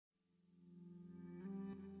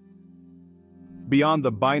Beyond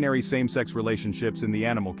the binary same-sex relationships in the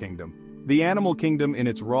animal kingdom, the animal kingdom in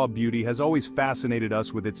its raw beauty has always fascinated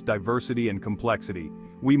us with its diversity and complexity.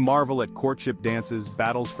 We marvel at courtship dances,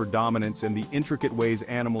 battles for dominance, and the intricate ways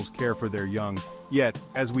animals care for their young. Yet,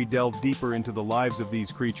 as we delve deeper into the lives of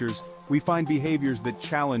these creatures, we find behaviors that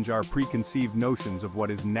challenge our preconceived notions of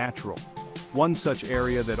what is natural. One such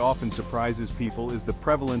area that often surprises people is the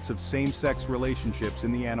prevalence of same-sex relationships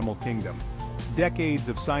in the animal kingdom. Decades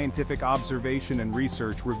of scientific observation and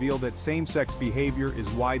research reveal that same-sex behavior is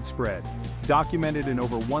widespread, documented in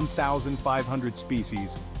over 1,500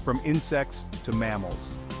 species, from insects to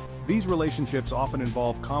mammals. These relationships often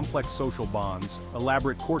involve complex social bonds,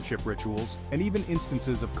 elaborate courtship rituals, and even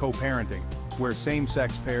instances of co-parenting, where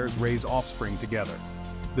same-sex pairs raise offspring together.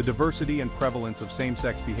 The diversity and prevalence of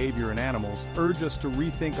same-sex behavior in animals urge us to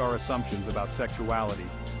rethink our assumptions about sexuality,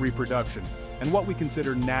 reproduction, and what we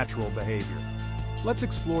consider natural behavior. Let's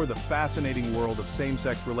explore the fascinating world of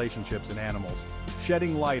same-sex relationships in animals,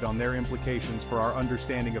 shedding light on their implications for our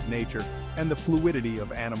understanding of nature and the fluidity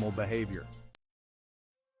of animal behavior.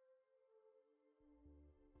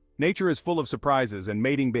 Nature is full of surprises, and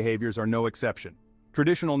mating behaviors are no exception.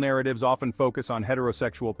 Traditional narratives often focus on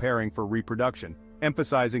heterosexual pairing for reproduction,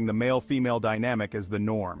 emphasizing the male-female dynamic as the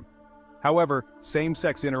norm. However,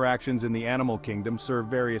 same-sex interactions in the animal kingdom serve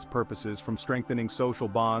various purposes, from strengthening social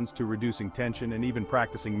bonds to reducing tension and even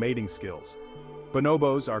practicing mating skills.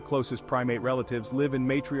 Bonobos, our closest primate relatives, live in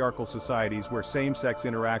matriarchal societies where same-sex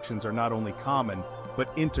interactions are not only common,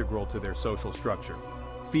 but integral to their social structure.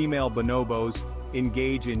 Female bonobos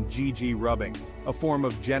engage in GG rubbing, a form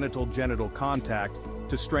of genital-genital contact,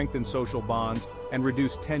 to strengthen social bonds and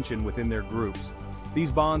reduce tension within their groups. These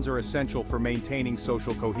bonds are essential for maintaining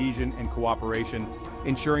social cohesion and cooperation,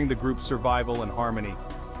 ensuring the group's survival and harmony.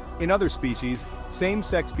 In other species,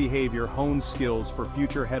 same-sex behavior hones skills for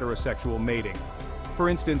future heterosexual mating. For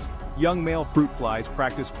instance, young male fruit flies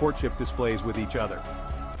practice courtship displays with each other.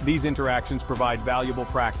 These interactions provide valuable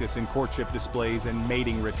practice in courtship displays and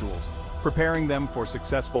mating rituals, preparing them for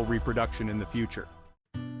successful reproduction in the future.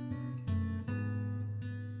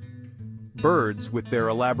 Birds, with their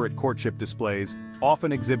elaborate courtship displays,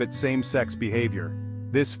 often exhibit same-sex behavior.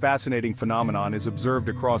 This fascinating phenomenon is observed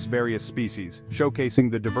across various species, showcasing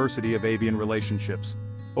the diversity of avian relationships.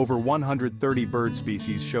 Over 130 bird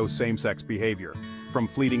species show same-sex behavior, from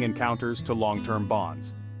fleeting encounters to long-term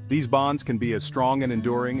bonds. These bonds can be as strong and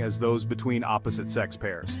enduring as those between opposite-sex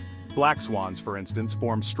pairs. Black swans, for instance,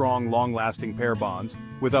 form strong, long-lasting pair bonds,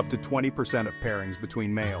 with up to 20% of pairings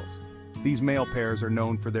between males. These male pairs are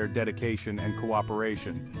known for their dedication and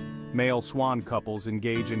cooperation. Male swan couples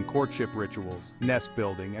engage in courtship rituals, nest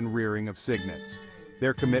building, and rearing of cygnets.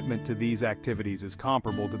 Their commitment to these activities is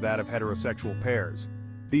comparable to that of heterosexual pairs.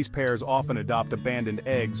 These pairs often adopt abandoned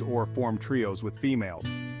eggs or form trios with females.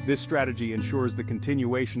 This strategy ensures the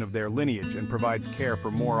continuation of their lineage and provides care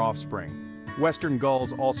for more offspring. Western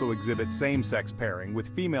gulls also exhibit same-sex pairing,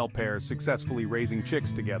 with female pairs successfully raising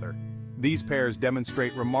chicks together. These pairs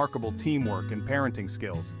demonstrate remarkable teamwork and parenting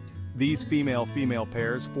skills. These female-female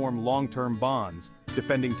pairs form long-term bonds,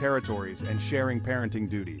 defending territories and sharing parenting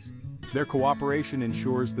duties. Their cooperation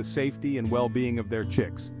ensures the safety and well-being of their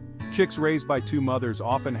chicks. Chicks raised by two mothers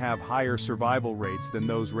often have higher survival rates than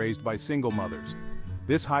those raised by single mothers.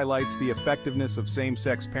 This highlights the effectiveness of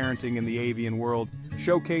same-sex parenting in the avian world,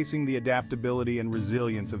 showcasing the adaptability and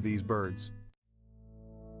resilience of these birds.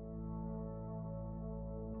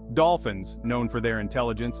 Dolphins, known for their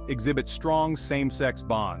intelligence, exhibit strong same-sex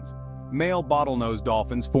bonds. Male bottlenose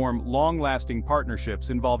dolphins form long-lasting partnerships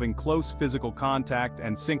involving close physical contact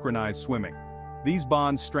and synchronized swimming. These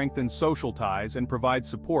bonds strengthen social ties and provide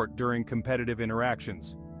support during competitive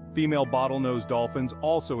interactions. Female bottlenose dolphins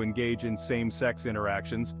also engage in same-sex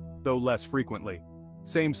interactions, though less frequently.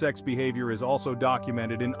 Same-sex behavior is also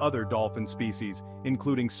documented in other dolphin species,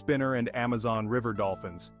 including spinner and Amazon river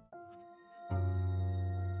dolphins.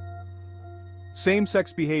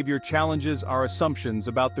 Same-sex behavior challenges our assumptions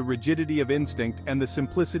about the rigidity of instinct and the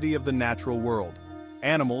simplicity of the natural world.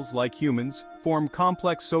 Animals, like humans, form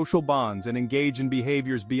complex social bonds and engage in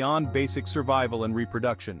behaviors beyond basic survival and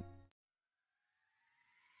reproduction.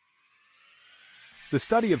 The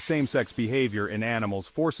study of same-sex behavior in animals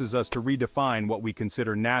forces us to redefine what we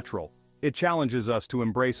consider natural. It challenges us to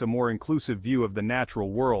embrace a more inclusive view of the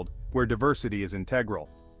natural world, where diversity is integral.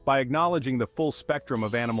 By acknowledging the full spectrum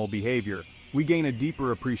of animal behavior, we gain a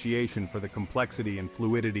deeper appreciation for the complexity and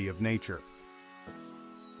fluidity of nature.